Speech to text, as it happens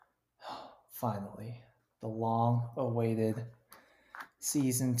Finally, the long-awaited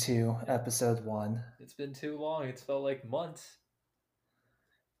season 2, episode 1. It's been too long. It's felt like months.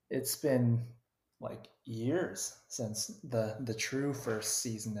 It's been like years since the true first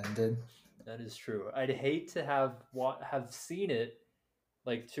season ended. That is true. I'd hate to have seen it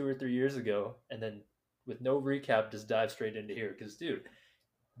like 2 or 3 years ago, and then with no recap, just dive straight into here. Because, dude,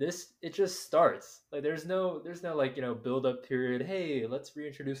 this it just starts. Like, there's no like build up period. Hey, let's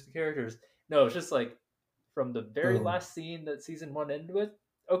reintroduce the characters. No, it's just like from the very Boom. last scene that season one ended with.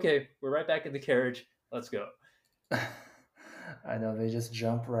 Okay, we're right back in the carriage. Let's go. I know they just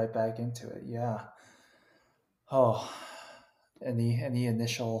jump right back into it. Yeah. Oh, any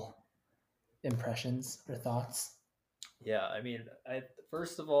initial impressions or thoughts? Yeah, I mean, I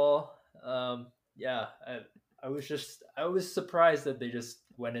first of all, yeah, I was surprised that they just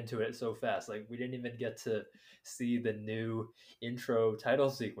went into it so fast. Like we didn't even get to see the new intro title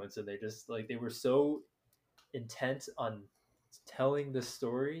sequence, and they were so intent on telling the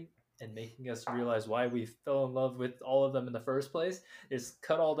story and making us realize why we fell in love with all of them in the first place. They just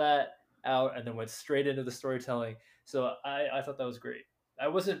cut all that out and then went straight into the storytelling. So I thought that was great. I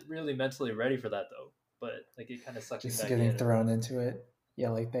wasn't really mentally ready for that though, but like it kind of sucked me Just back getting in. thrown into it. Yeah,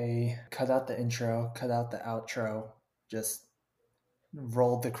 like they cut out the intro, cut out the outro, just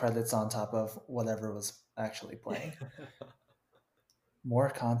rolled the credits on top of whatever was actually playing. More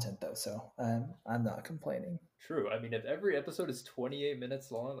content though, so I'm not complaining. True. I mean, if every episode is 28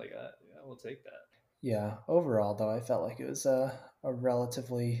 minutes long, like I will take that. Yeah, overall though, I felt like it was a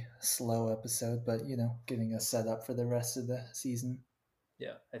relatively slow episode, but getting us set up for the rest of the season.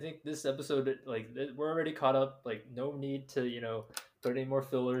 Yeah, I think this episode, like, we're already caught up. Like, no need to, put any more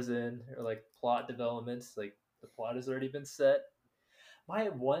fillers in or like plot developments. Like, the plot has already been set. My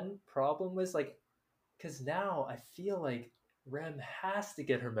one problem was like, because now I feel like Rem has to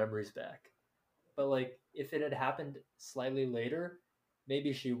get her memories back. But like, if it had happened slightly later,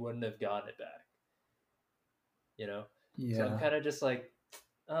 maybe she wouldn't have gotten it back. You know. So I'm Yeah, kind of just like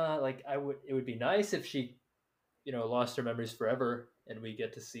it would be nice if she lost her memories forever and we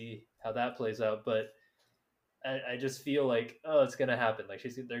get to see how that plays out, but I just feel like, oh, it's gonna happen, like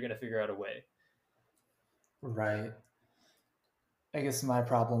they're gonna figure out a way. right. I guess my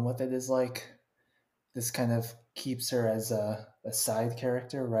problem with it is like this kind of keeps her as a side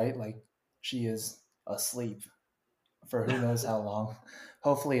character, right? Like she is asleep for who knows how long.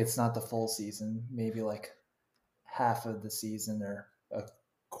 Hopefully, it's not the full season, maybe like half of the season or a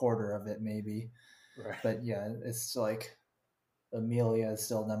quarter of it, maybe. Right. But yeah, it's like Amelia is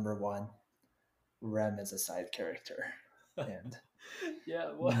still number one. Rem is a side character, and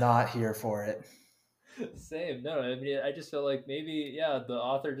Yeah, well, not here for it. same. No, I mean, I just felt like maybe, yeah, the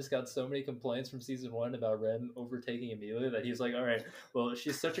author just got so many complaints from season one about Rem overtaking Amelia that he's like, all right, well,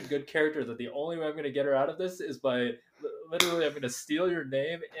 she's such a good character that the only way I'm going to get her out of this is by literally, I'm going to steal your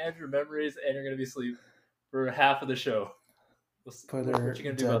name and your memories, and you're going to be asleep for half of the show. Put What her you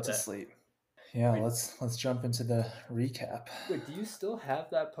going to do dead about to that? sleep. Yeah, Wait, let's jump into the recap. wait, do you still have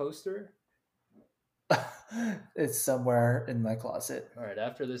that poster? It's somewhere in my closet. All right,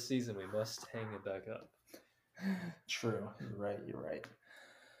 after this season, we must hang it back up. True. You're right. You're right.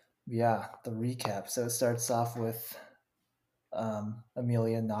 Yeah, the recap. So it starts off with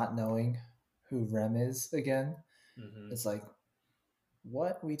Amelia not knowing who Rem is again. Mm-hmm. It's like,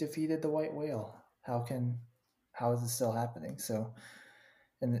 what? We defeated the white whale. How is this still happening? So,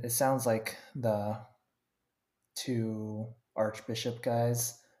 and it sounds like the two archbishop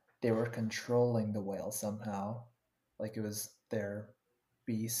guys, they were controlling the whale somehow. Like it was their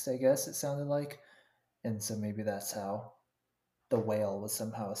beast, I guess it sounded like. And so maybe that's how the whale was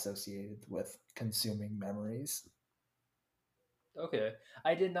somehow associated with consuming memories. Okay,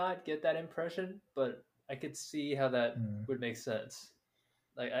 I did not get that impression, but I could see how that Mm, would make sense.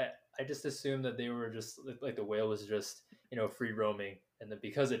 Like I just assumed that they were just like the whale was just free roaming, and then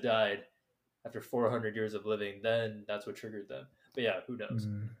because it died after 400 years of living, then that's what triggered them. But yeah, who knows?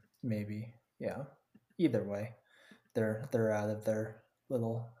 mm, maybe. Yeah. Either way, they're out of their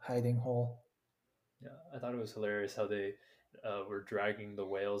little hiding hole. Yeah, I thought it was hilarious how they were dragging the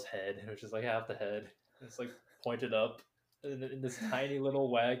whale's head, and it was just like half the head. It's like pointed up in this tiny little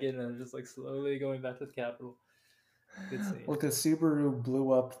wagon, and just like slowly going back to the capital. Good scene. Well, because Subaru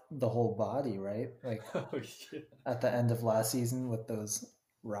blew up the whole body, right? Like Oh yeah, at the end of last season with those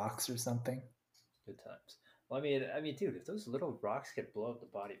rocks or something. good times. Well, I mean, dude, if those little rocks could blow up the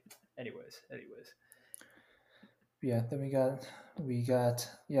body, anyways. Yeah, then we got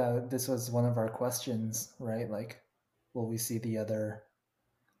yeah, this was one of our questions, right? Like, will we see the other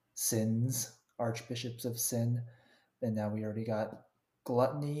sins, archbishops of sin? And now we already got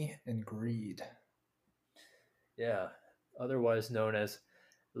Gluttony and greed. Yeah, otherwise known as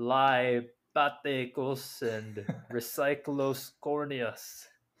Laibaticus and Recyclos corneus.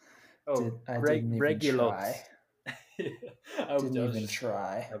 Oh, I didn't even try. Regulops. I was Didn't even just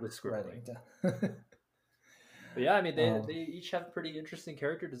try I was scribbling. writing down. But yeah, I mean um, they each have pretty interesting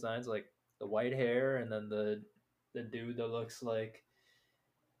character designs, like the white hair and then the dude that looks like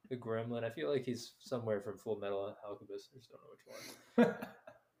the gremlin. I feel like he's somewhere from Full Metal Alchemist. I just don't know which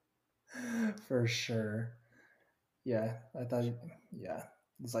one. for sure. Yeah, I thought. Yeah,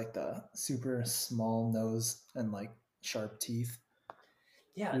 it's like the super small nose and like sharp teeth.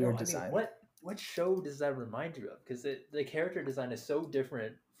 Yeah, no, Weird I mean, design. what show does that remind you of? Because the character design is so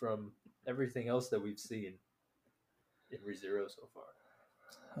different from everything else that we've seen in ReZero so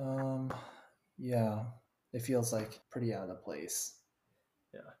far. Um, yeah, it feels like pretty out of place.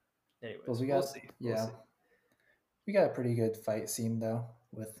 Yeah. But Anyways, we we'll got see. We'll yeah, see. we got a pretty good fight scene though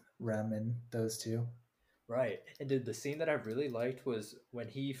with Rem and those two. Right. And dude, the scene that I really liked was when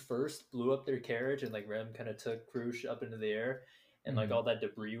he first blew up their carriage and like Rem kind of took Krush up into the air and like Mm. all that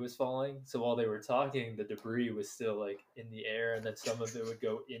debris was falling. So while they were talking, the debris was still like in the air and then some of it would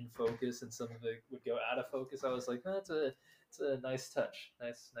go in focus and some of it would go out of focus. I was like, oh, it's a nice touch.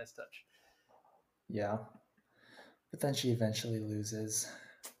 Nice touch. Yeah, but then she eventually loses.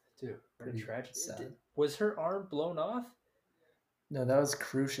 Dude, what a Pretty tragedy. sad. Was her arm blown off? No, that was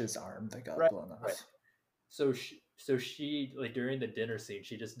Krush's arm that got Right, blown right. off. So she like during the dinner scene,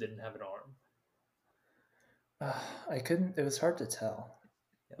 she just didn't have an arm. I couldn't. It was hard to tell.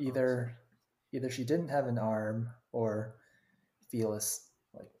 Yeah, honestly. Either she didn't have an arm or Felis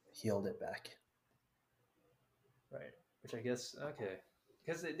like healed it back. Right. Which I guess okay,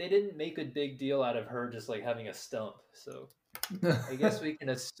 because they didn't make a big deal out of her just like having a stump. So I guess we can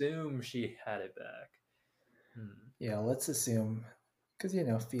assume she had it back. Hmm. Yeah, let's assume because you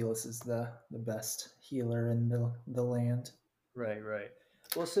know Felis is the best healer in the land. Right, right.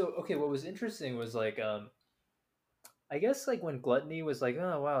 Well, so okay, what was interesting was like I guess like when Gluttony was like,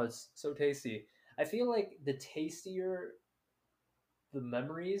 oh wow, it's so tasty. I feel like the tastier the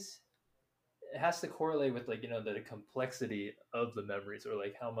memories, it has to correlate with like the complexity of the memories or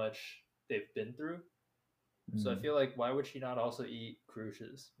like how much they've been through. So I Mm. feel like why would she not also eat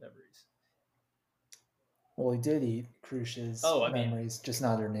Krush's memories? Well, he did eat Krush's Oh, I mean, memories, just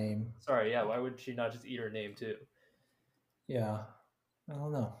not her name. sorry, yeah. Why would she not just eat her name too? Yeah, I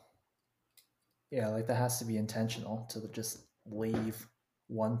don't know. Yeah, like that has to be intentional to just leave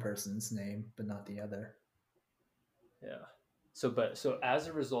one person's name but not the other. Yeah. So as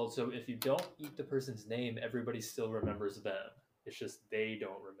a result, so if you don't eat the person's name, everybody still remembers them. It's just they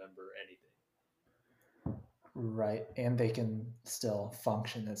don't remember anything. Right, and they can still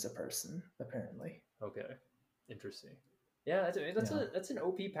function as a person apparently. Okay, interesting. Yeah, that's Yeah. an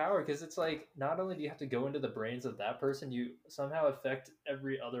OP power because it's like not only do you have to go into the brains of that person, you somehow affect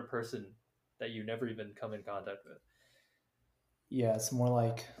every other person that you never even come in contact with. Yeah, it's more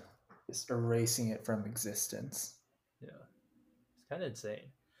like just erasing it from existence. Yeah, it's kind of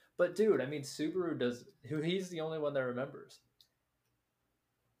insane. But dude, I mean, Subaru does. Who he's the only one that remembers.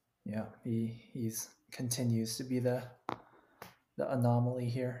 Yeah, he's continues to be the anomaly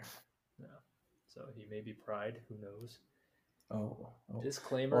here. Yeah, so he may be Pride. Who knows? Oh.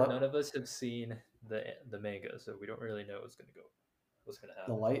 Disclaimer: none Well, of us have seen the manga, so we don't really know what's gonna the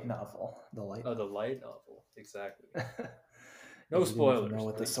happen. light novel, the light Oh, the novel. light novel, exactly. Yeah, No we didn't even know spoilers,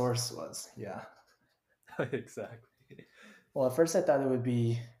 what the please. source was. Yeah. Exactly. Well, at first I thought it would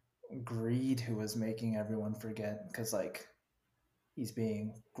be Greed who was making everyone forget because like he's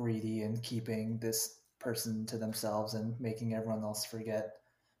being greedy and keeping this person to themselves and making everyone else forget.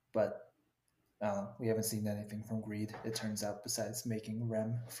 But we haven't seen anything from Greed. It turns out besides making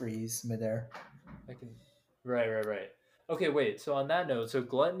Rem freeze midair. I can. Right. Okay, wait. So on that note, so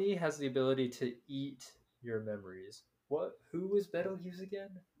gluttony has the ability to eat your memories. What? Who was Betelgeuse again?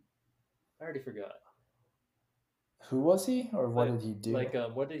 I already forgot. Who was he, or what Like, did he do?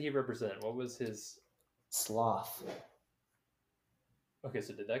 what did he represent? What was his? Sloth. Okay,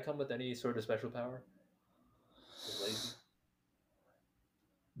 so did that come with any sort of special power? Was lazy?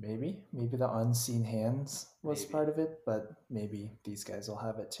 Maybe the unseen hands was Maybe. part of it, but maybe these guys will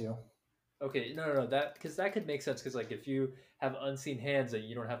have it too. Okay, no. That because that could make sense because like if you have unseen hands, then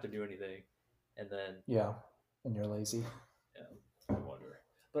you don't have to do anything, and then Yeah, and you're lazy. yeah, I wonder.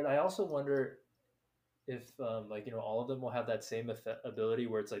 But I also wonder if like all of them will have that same ability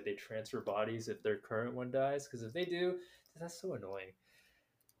where it's like they transfer bodies if their current one dies because if they do, that's so annoying.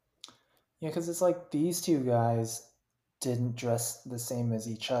 Yeah, because it's like these two guys didn't dress the same as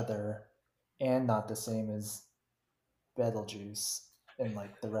each other, and not the same as Betelgeuse, in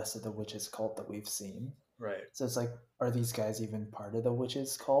like the rest of the witches cult that we've seen. Right. So it's like, are these guys even part of the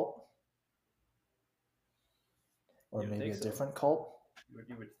witches cult, or You would maybe think a so. different cult?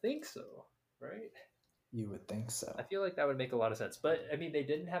 You would think so, right? You would think I so. feel like that would make a lot of sense. But I mean, they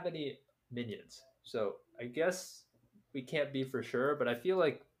didn't have any minions, so I guess we can't be for sure. But I feel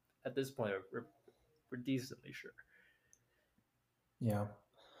like at this point we're decently sure. Yeah.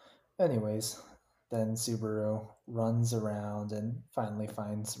 Anyways, then Subaru runs around and finally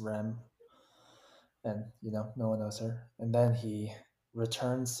finds Rem, and no one knows her. And then he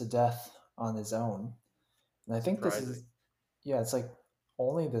returns to death on his own. And I think this Surprising. is, yeah, it's like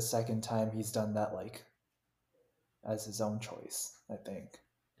only the second time he's done that, like as his own choice. I think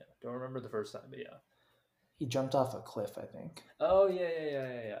Yeah, don't remember the first time, but yeah. he jumped off a cliff. I think. Oh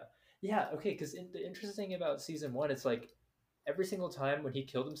yeah. Yeah, okay, because the interesting thing about season one, it's like every single time when he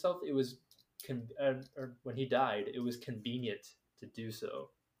killed himself, it was or when he died, it was convenient to do so.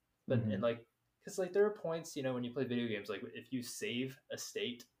 But and Mm-hmm. like, because like there are points, when you play video games, like if you save a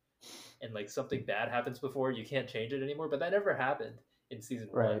state and like something bad happens before, you can't change it anymore. But that never happened in season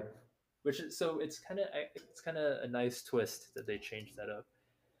one, Right. which is so it's kind of a nice twist that they changed that up.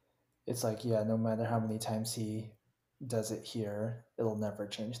 It's like, yeah, no matter how many times he does it here, it'll never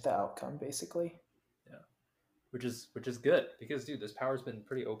change the outcome. Basically. Yeah, which is good because dude, this power's been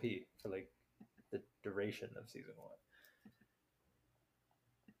pretty OP for like the duration of season one.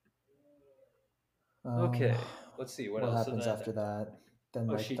 Um, Okay, let's see what what else. So happens then, after that? Then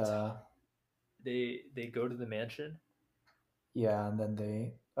oh, like they go to the mansion. yeah, and then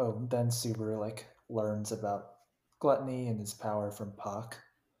then Subaru like learns about gluttony and his power from Puck.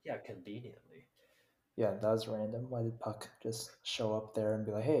 Yeah, conveniently. Yeah, that was random. Why did Puck just show up there and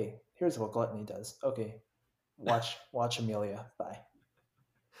be like, "Hey, here's what gluttony does." Okay, watch Amelia. Bye.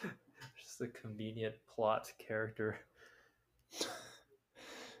 Just a convenient plot character.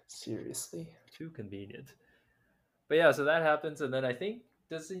 Seriously. Too convenient. But yeah, so that happens, and then I think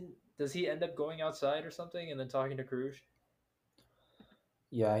does he end up going outside or something, and then talking to Karush?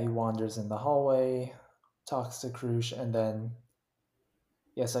 Yeah, he wanders in the hallway, talks to Krush, and then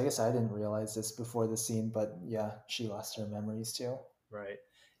yes, I guess I didn't realize this before the scene, but yeah, she lost her memories too. Right.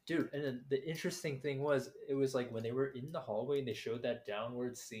 Dude, and then the interesting thing was, it was like when they were in the hallway and they showed that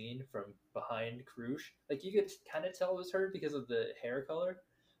downward scene from behind Karush, like you could kind of tell it was her because of the hair color,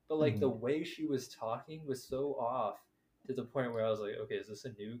 but like the Mm-hmm. way she was talking was so off to the point where I was like, okay, is this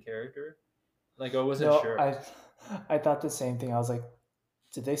a new character? Like I wasn't No, sure. I thought the same thing. I was like,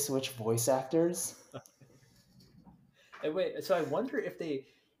 did they switch voice actors? And wait, so I wonder if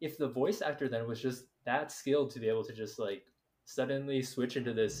the voice actor then was just that skilled to be able to just like suddenly switch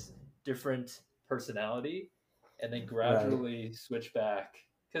into this different personality and then Right. gradually switch back.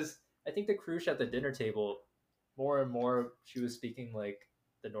 Because I think the Crush at the dinner table, more and more she was speaking like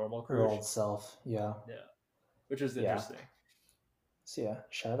the normal Her Crush. old self. Yeah. Yeah, which is Yeah. interesting. So yeah,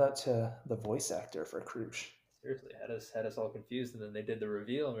 shout out to the voice actor for Krush. Seriously, had us all confused, and then they did the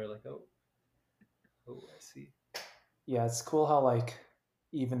reveal, and we were like, oh, I see. Yeah, it's cool how like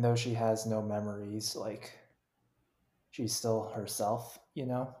even though she has no memories, like she's still herself,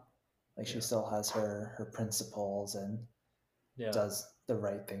 Like she Yeah, still has her principles and yeah, does the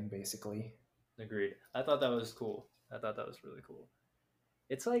right thing basically. agreed. I thought that was cool. I thought that was really cool.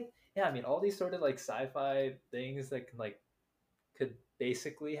 It's like, yeah, I mean, all these sort of like sci-fi things that could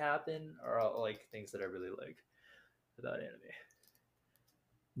basically happen are all like things that I really like about anime.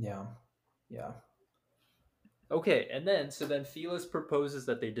 Yeah. Yeah. Okay, and then so then Felis proposes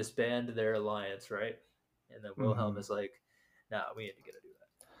that they disband their alliance, right? And then Wilhelm Mm-hmm. is like, "Nah, we ain't gonna do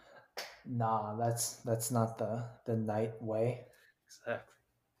that." Nah, that's not the night way. Exactly,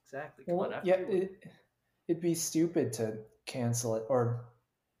 exactly. Come on, Well, yeah, after what? it'd be stupid to cancel it, or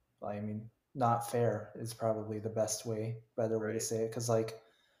I mean, not fair is probably the better way to Right. say it, because like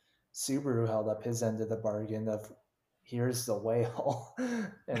Subaru held up his end of the bargain of here's the whale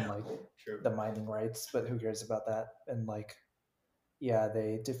and like True. the mining rights, but who cares about that? And like, yeah,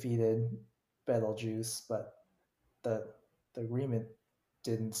 they defeated Betelgeuse, but the the agreement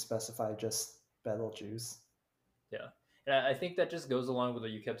didn't specify just Betelgeuse. Yeah, and I think that just goes along with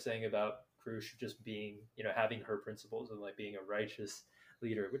what you kept saying about Crush just being, having her principles and like being a righteous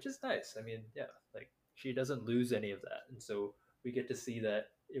leader, which is nice. I mean, yeah, like she doesn't lose any of that, and so we get to see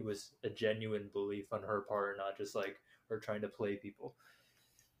that it was a genuine belief on her part, not just like her trying to play people.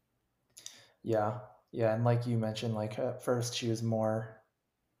 Yeah, yeah, and like you mentioned, like at first she was more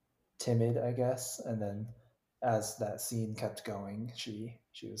timid, I guess, and then as that scene kept going, she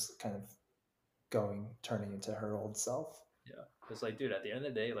was kind of turning into her old self. Yeah, it's like, dude, at the end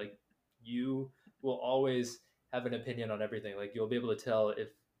of the day, like you will always have an opinion on everything. Like you'll be able to tell if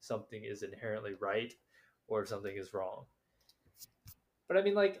something is inherently right or if something is wrong. But I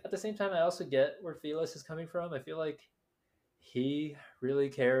mean, like at the same time, I also get where Felix is coming from. I feel like he really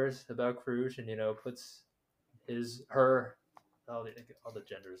cares about Crush, and puts his her all the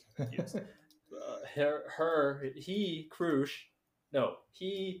genders confused. He Crush, no,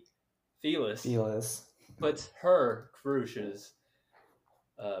 he Felix Felis. puts her Crush's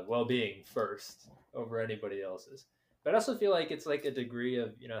well-being first over anybody else's. But I also feel like it's like a degree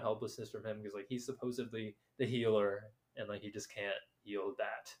of helplessness from him because like he's supposedly the healer and like he just can't heal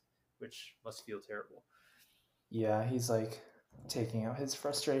that, which must feel terrible. Yeah, he's like taking out his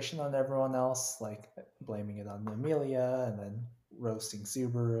frustration on everyone else, like blaming it on Amelia and then roasting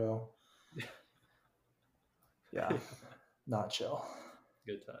Subaru. Yeah, not chill.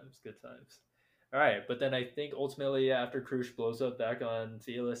 Good times, good times. All right, but then I think ultimately after Crush blows up back on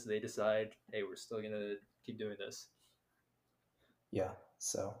Fearless, they decide, hey, we're still gonna keep doing this. Yeah,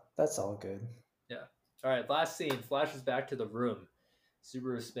 so that's all good. Yeah. All right, last scene flashes back to the room.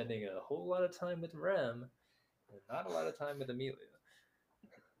 Subaru is spending a whole lot of time with Rem and not a lot of time with Amelia.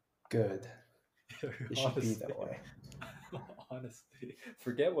 Good. It should be that way. Honestly,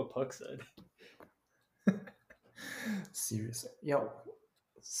 forget what Puck said. Seriously. Yo,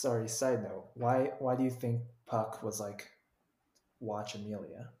 sorry, side note. Why do you think Puck was like watch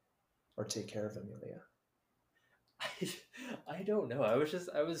Amelia or take care of Amelia? I don't know. I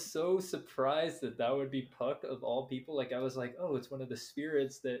was so surprised that that would be Puck of all people. Like I was like, oh, it's one of the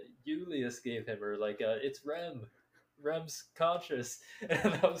spirits that Julius gave him, or like it's Rem's conscious.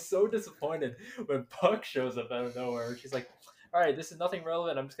 And I was so disappointed when Puck shows up out of nowhere. She's like, all right, this is nothing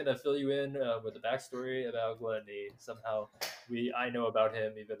relevant. I'm just gonna fill you in with the backstory about Gluttony. Somehow I know about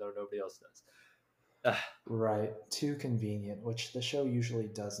him even though nobody else does. Right. Too convenient, which the show usually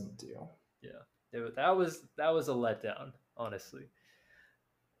doesn't do. Yeah, that was a letdown, honestly.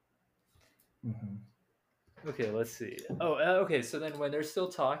 Okay, let's see. Oh, okay. So then when they're still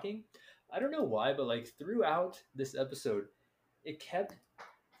talking, I don't know why, but like throughout this episode, it kept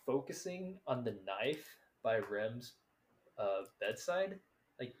focusing on the knife by Rem's bedside.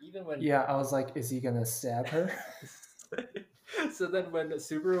 Like even when Yeah, I was like, is he gonna stab her? so then when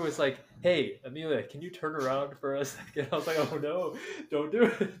Subaru was like, "Hey, Amelia, can you turn around for a second?" I was like, "Oh no, don't do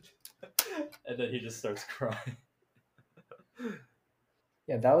it!" And then he just starts crying.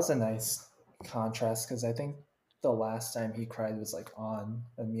 Yeah, that was a nice contrast because I think the last time he cried was like on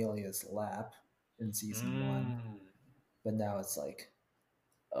Amelia's lap in season one, but now it's like,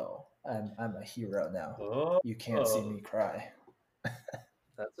 oh, I'm a hero now. Oh, You can't see me cry.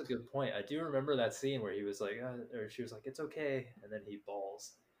 that's a good point. I do remember that scene where he was like, or she was like, "It's okay," and then he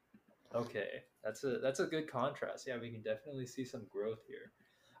bawls. Okay, that's a good contrast. Yeah, we can definitely see some growth here.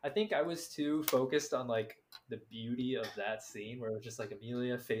 I think I was too focused on like the beauty of that scene where it was just like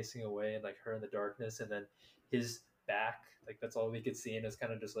Amelia facing away and like her in the darkness, and then his back, like that's all we could see, and it's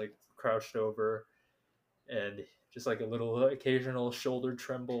kind of just like crouched over, and just like a little occasional shoulder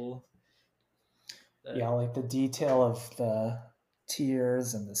tremble. Yeah, like the detail of the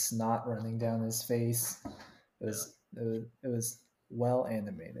tears and the snot running down his face. It was well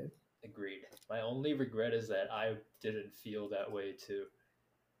animated. Agreed. My only regret is that I didn't feel that way too.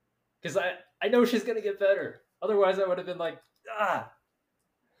 Because I know she's gonna get better. Otherwise, I would have been like, ah.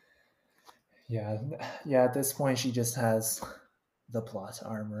 Yeah, yeah. At this point, she just has the plot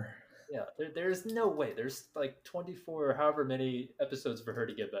armor. Yeah, there's no way. There's like 24 or however many episodes for her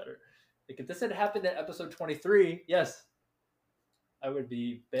to get better. Like if this had happened at episode 23, yes, I would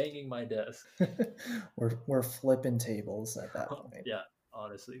be banging my desk. we're flipping tables at that point. Yeah,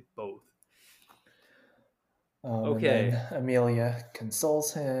 honestly, both. Okay. And then Amelia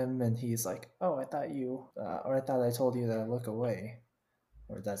consoles him, and he's like, "Oh, I thought or I thought I told you to look away,"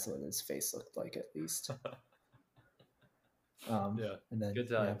 or that's what his face looked like, at least. Yeah, and then good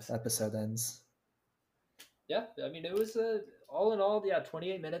times. Episode ends. Yeah, I mean, it was all in all,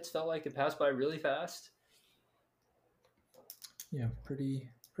 28 minutes felt like it passed by really fast. Yeah, pretty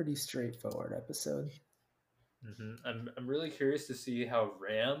straightforward episode. Mm-hmm. I'm really curious to see how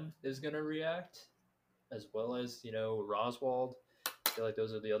Ram is gonna react, as well as Roswald. I feel like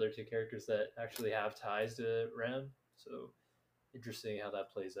those are the other two characters that actually have ties to Ram. So interesting how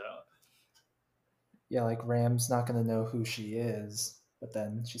that plays out. Yeah, like Ram's not gonna know who she is, but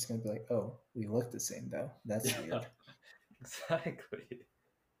then she's gonna be like, "Oh, we look the same though. That's weird." Exactly.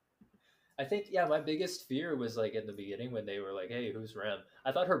 I think my biggest fear was like in the beginning when they were like, "Hey, who's Rem?"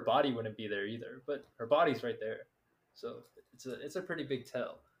 I thought her body wouldn't be there either, but her body's right there, so it's a pretty big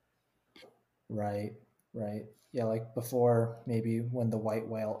tell. Right. Yeah, like before, maybe when the white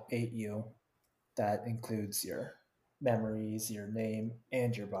whale ate you, that includes your memories, your name,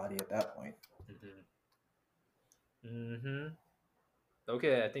 and your body at that point.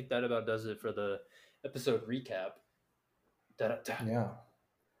 Okay, I think that about does it for the episode recap. Da-da-da. Yeah.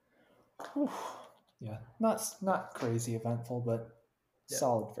 Whew. Yeah. Not crazy eventful, but Yeah.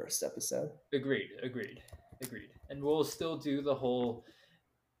 solid first episode. Agreed. And we'll still do the whole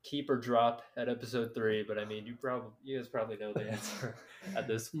keep or drop at episode 3, but I mean, you guys probably know the answer at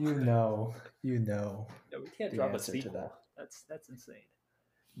this point. You know. Yeah, we can't the drop a answer to sequel. that. That's insane.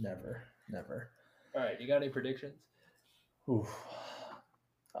 Never. All right, you got any predictions? Ooh.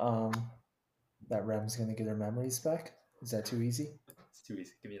 That Rem's gonna get her memories back. Is that too easy? It's too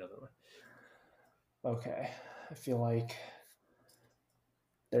easy. Give me another one. Okay. I feel like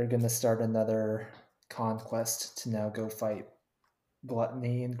they're gonna start another conquest to now go fight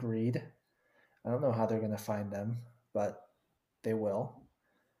Gluttony and Greed. I don't know how they're gonna find them, but they will.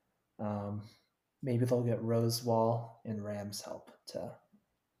 Maybe they'll get Rosewall and Ram's help to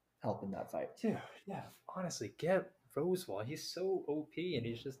help in that fight. Dude, yeah, honestly, get Rosewall. He's so OP and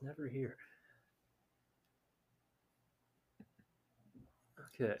he's just never here.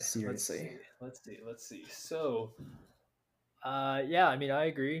 Okay. Seriously. Let's see. So, yeah, I mean, I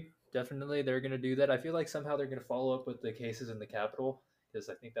agree. Definitely, they're gonna do that. I feel like somehow they're gonna follow up with the cases in the Capitol because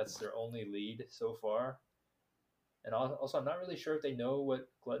I think that's their only lead so far. And also, I'm not really sure if they know what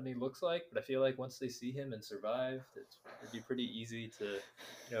Gluttony looks like, but I feel like once they see him and survive, it'd be pretty easy to,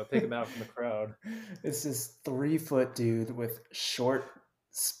 pick him out from the crowd. It's this 3-foot dude with short,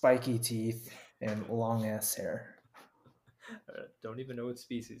 spiky teeth and long ass hair. Don't even know what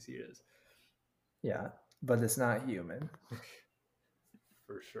species he is. Yeah, but it's not human.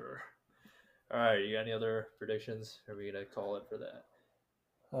 For sure. All right, you got any other predictions? Or are we gonna call it for that?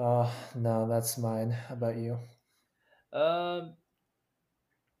 No, that's mine. How about you?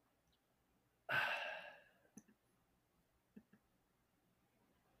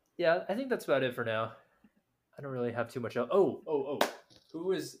 Yeah, I think that's about it for now. I don't really have too much else. Oh.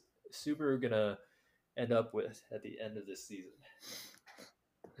 Who is Subaru gonna end up with at the end of this season?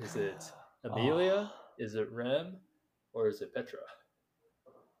 Is it Amelia? Is it Rem? Or is it Petra?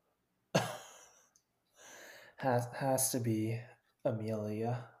 Has to be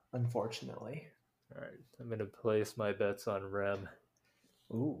Amelia, unfortunately. All right, I'm gonna place my bets on Rem.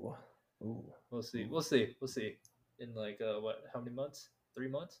 Ooh. We'll see. In like how many months? 3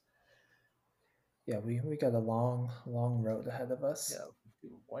 months? Yeah, we got a long road ahead of us. Yeah,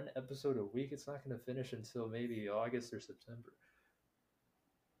 1 episode a week. It's not going to finish until maybe August or September.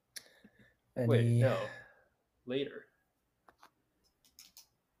 Wait, no, later.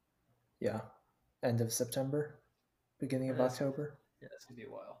 Yeah, end of September, beginning of October. Yeah, it's gonna be a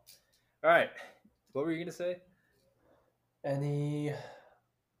while. All right, what were you gonna say?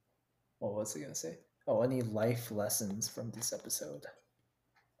 What was I gonna say? Oh, any life lessons from this episode?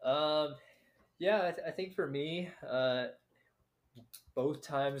 Yeah, I think for me, both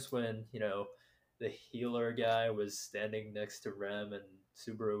times when the healer guy was standing next to Rem and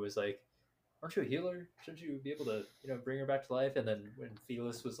Subaru was like, "Aren't you a healer? Shouldn't you be able to bring her back to life?" And then when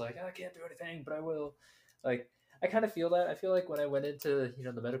Felis was like, "I can't do anything, but I will," like I kind of feel that. I feel like when I went into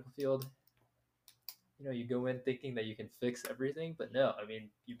the medical field, you go in thinking that you can fix everything, but no. I mean,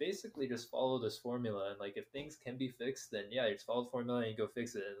 you basically just follow this formula, and like if things can be fixed, then yeah, you just follow the formula and you go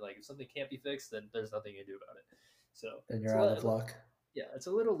fix it. And like if something can't be fixed, then there's nothing you can do about it. So then you're out of luck. Yeah, it's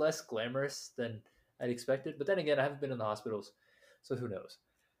a little less glamorous than I'd expected, but then again, I haven't been in the hospitals, so who knows?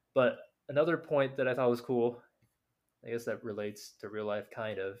 But another point that I thought was cool, I guess that relates to real life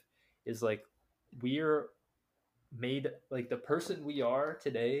kind of, is like we're made, like the person we are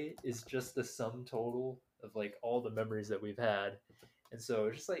today is just the sum total of like all the memories that we've had. And so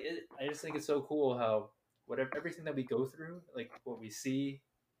just like I just think it's so cool how everything that we go through, like what we see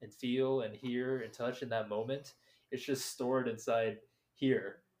and feel and hear and touch in that moment, it's just stored inside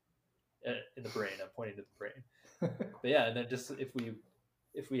here in the brain. I'm pointing to the brain. But yeah, and then just if we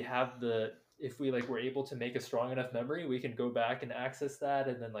like we're able to make a strong enough memory, we can go back and access that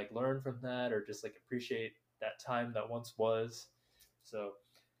and then like learn from that or just like appreciate that time that once was. So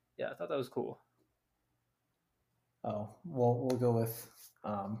yeah, I thought that was cool. Oh, well, we'll go with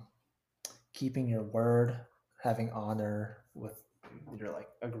keeping your word, having honor with your like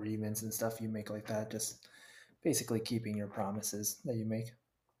agreements and stuff you make like that. Just basically keeping your promises that you make.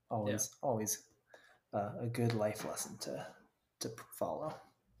 Always a good life lesson to follow.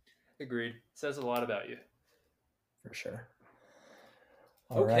 Agreed. Says a lot about you. For sure.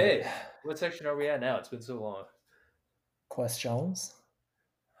 All okay. Right. What section are we at now? It's been so long. Questions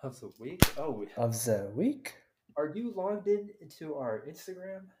of the week. Of the week. Are you logged into our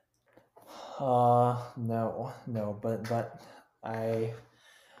Instagram? No, but I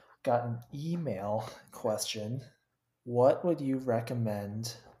got an email question. What would you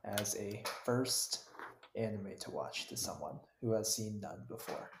recommend as a first anime to watch to someone who has seen none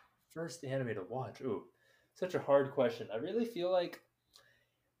before? First anime to watch. Ooh, such a hard question. I really feel like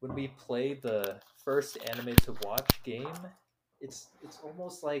when we play the first anime to watch game, it's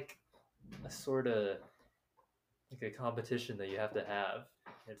almost like a sort of like a competition that you have to have.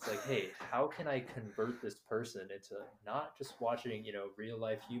 It's like, hey, how can I convert this person into not just watching, real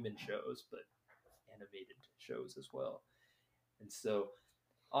life human shows, but animated shows as well? And so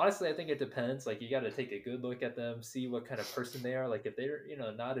honestly, I think it depends. Like you got to take a good look at them, see what kind of person they are. Like if they're,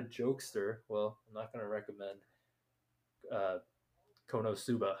 not a jokester, well, I'm not going to recommend uh,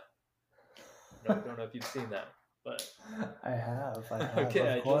 Konosuba. No, I don't know if you've seen that, but I have, I have,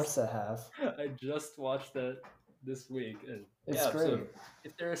 okay, of course I have. I just watched that this week, and It's yeah. So great.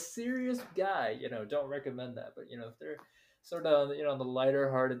 if they're a serious guy, don't recommend that. But if they're sort of on the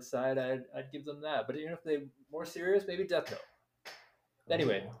lighter hearted side, I'd give them that. But if they more serious, maybe Death Note.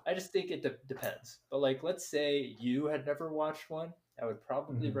 Anyway, Oh. I just think it depends. But like, let's say you had never watched one, I would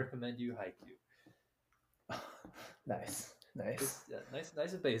probably Mhm. recommend you Haikyuu. Nice, nice. It's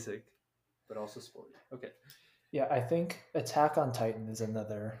nice and basic, but also sporty. Okay. Yeah, I think Attack on Titan is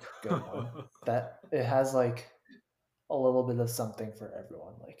another good one. That it has like a little bit of something for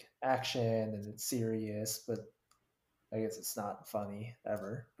everyone, like action and it's serious, but I guess it's not funny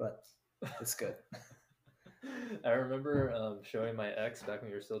ever, but it's good. I remember showing my ex back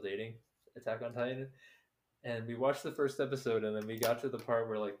when we were still dating Attack on Titan, and we watched the first episode, and then we got to the part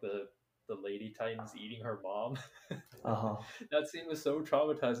where like the lady Titan's eating her mom. Uh huh. That scene was so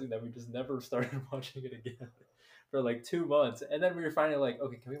traumatizing that we just never started watching it again for like 2 months, and then we were finally like,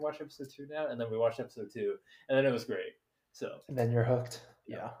 okay, can we watch episode 2 now? And then we watched episode 2, and then it was great. So And then you're hooked.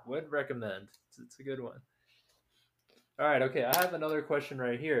 yeah, Yeah. would recommend. It's a good one. All right, okay, I have another question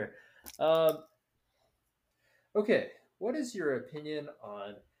right here. Um, okay, what is your opinion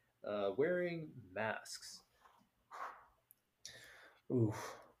on wearing masks? Ooh,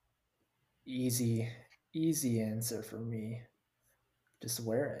 easy, easy answer for me. Just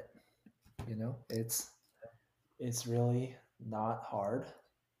wear it. You know, it's really not hard.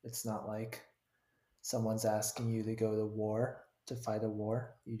 It's not like someone's asking you to go to war to fight a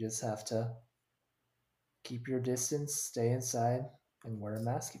war. You just have to keep your distance, stay inside, and wear a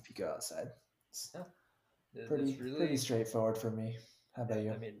mask if you go outside. It's Yeah, it's pretty really, straightforward for me. How about yeah,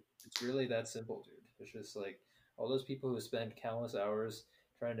 you? I mean, it's really that simple, dude. It's just like all those people who spend countless hours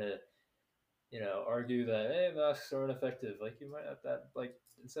trying to, argue that hey, masks are ineffective. Like you might have that, like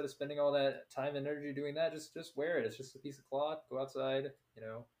instead of spending all that time and energy doing that, just wear it. It's just a piece of cloth. Go outside.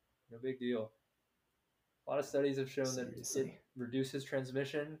 No big deal. A lot of studies have shown that it Seriously. reduces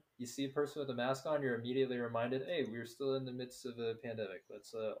transmission. You see a person with a mask on, you're immediately reminded, hey, we're still in the midst of a pandemic.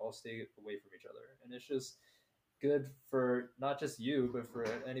 Let's all stay away from each other. And it's just good for not just you, but for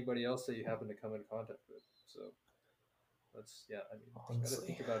anybody else that you happen to come in contact with. So yeah, I mean, just got to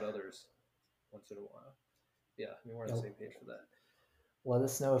think Honestly. about others once in a while. Yeah, I mean, we're on the Yo, same page for that. let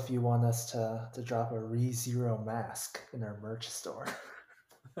us know if you want us to drop a ReZero mask in our merch store.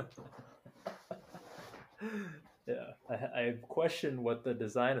 Yeah, I question what the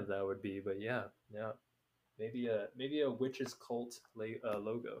design of that would be, but yeah, maybe a witch's cult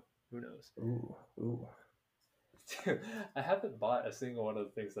logo. Who knows? Ooh, ooh. Dude, I haven't bought a single one of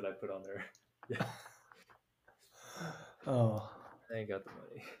the things that I put on there. Yeah, Oh, I ain't got the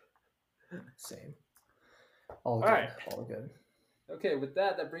money. same. All All good, right. all good. Okay, with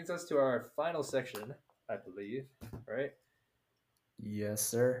that brings us to our final section, I believe. All right. Yes,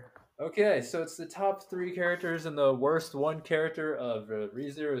 sir. Okay, so it's the top 3 characters and the worst one character of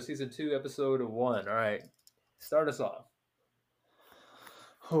ReZero Season 2, Episode 1. All right, start us off.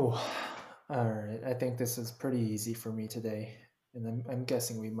 Oh, all right. I think this is pretty easy for me today, and I'm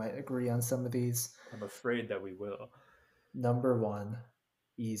guessing we might agree on some of these. I'm afraid that we will. Number one,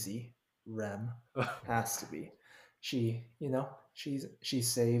 easy. Rem has to be. She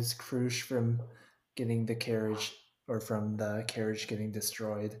saves Krush from getting the carriage or from the carriage getting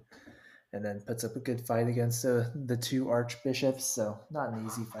destroyed, and then puts up a good fight against the two archbishops. So not an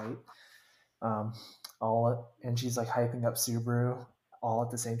easy fight. Um, and she's like hyping up Subaru all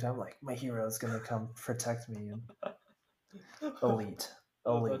at the same time. Like my hero is gonna come protect me. And elite,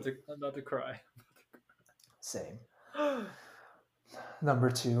 elite, I'm about to cry. same. Number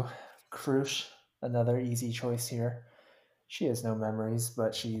two, Krush, another easy choice here. She has no memories,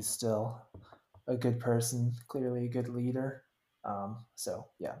 but she's still a good person, clearly a good leader. So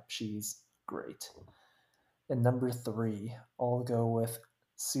yeah, she's great. And number three, I'll go with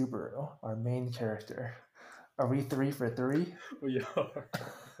Subaru, our main character. Are we 3 for 3? We are.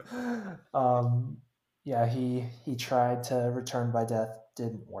 um, yeah, he tried to return by death,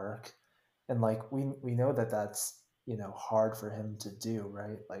 didn't work, and like we know that that's hard for him to do,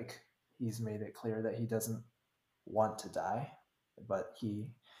 right? Like he's made it clear that he doesn't want to die, but he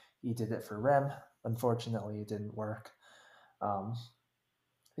did it for Rem. Unfortunately, it didn't work. Um,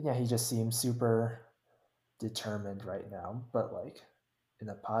 yeah, he just seems super determined right now, but like in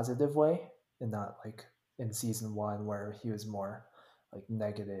a positive way, and not like in season one where he was more like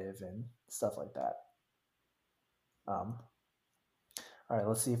negative and stuff like that. Um, all right,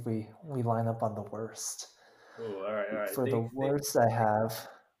 let's see if we line up on the worst. Oh, all right, all right. For the worst, I have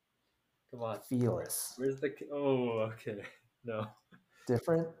Come on. Felis. Where's the? Oh, okay. No.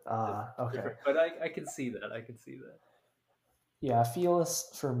 Different. Okay. Different. But I can see that. I can see that. Yeah,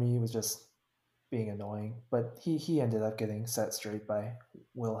 Felis for me was just being annoying, but he ended up getting set straight by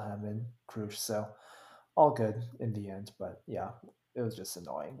Wilhelm and Krush, so all good in the end. But yeah, it was just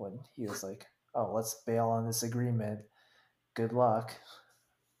annoying when he was like, "Oh, let's bail on this agreement. Good luck."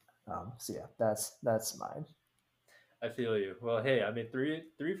 So yeah, that's mine. I feel you. Well, hey, I mean, three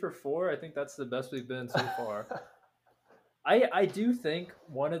for four. I think that's the best we've been so far. I do think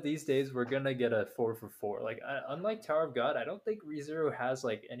one of these days we're gonna get a 4 for 4. Like unlike Tower of God, I don't think ReZero has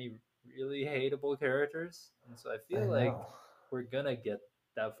like any really hateable characters, and so I I feel like know. we're gonna get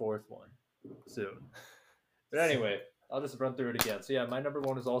that fourth one soon. But anyway, I'll just run through it again. So yeah, my number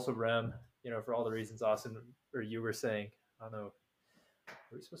one is also Rem. You know, for all the reasons Austin or you were saying. I don't know.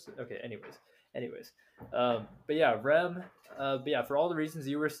 Were we supposed to? Okay. Anyways. But yeah, Rem. But yeah, for all the reasons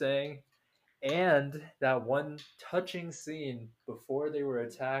you were saying, and that one touching scene before they were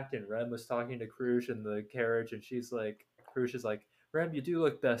attacked, and Rem was talking to Krush in the carriage, and Krush is like, Rem, you do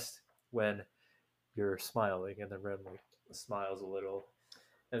look best when you're smiling, and then Rem like smiles a little,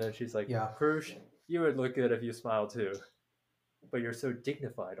 and then she's like, Yeah. Krush, you would look good if you smiled too, but you're so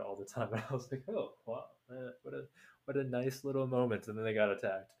dignified all the time. And I was like, oh wow, what a nice little moment. And then they got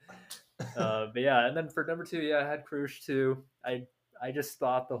attacked. But yeah, and then for number two, yeah, I had Krush too. I just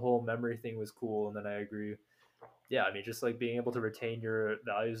thought the whole memory thing was cool, and then I agree. Yeah, I mean, just like being able to retain your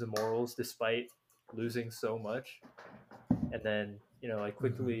values and morals despite losing so much, and then like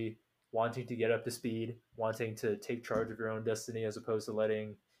quickly wanting to get up to speed, wanting to take charge of your own destiny as opposed to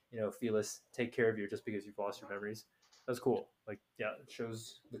letting Felis take care of you just because you've lost your memories. That's cool. Like, yeah, it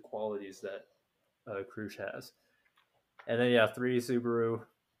shows the qualities that Krush has. And then yeah, three Subaru.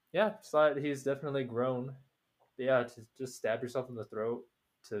 Yeah, thought he's definitely grown. But yeah, to just stab yourself in the throat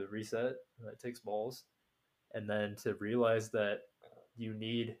to reset, that takes balls. And then to realize that you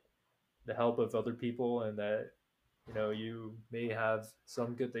need the help of other people, and that you may have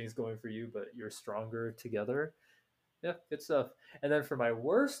some good things going for you, but you're stronger together. Yeah, good stuff. And then for my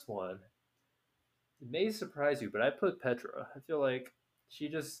worst one, it may surprise you, but I put Petra. I feel like she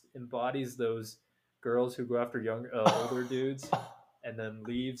just embodies those girls who go after older dudes, and then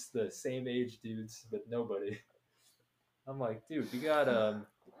leaves the same age dudes with nobody. I'm like, dude, you got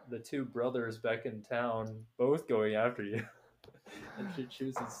the two brothers back in town both going after you, and she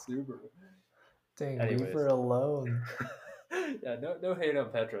chooses Subaru. Dang, leave Anyways, her alone. yeah, no hate on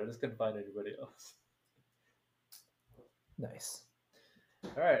Petra. I just couldn't find anybody else. Nice.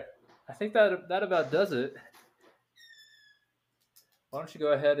 All right, I think that about does it. Why don't you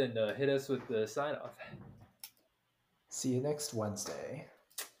go ahead and hit us with the sign off? See you next Wednesday.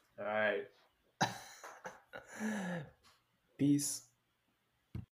 All right. Peace.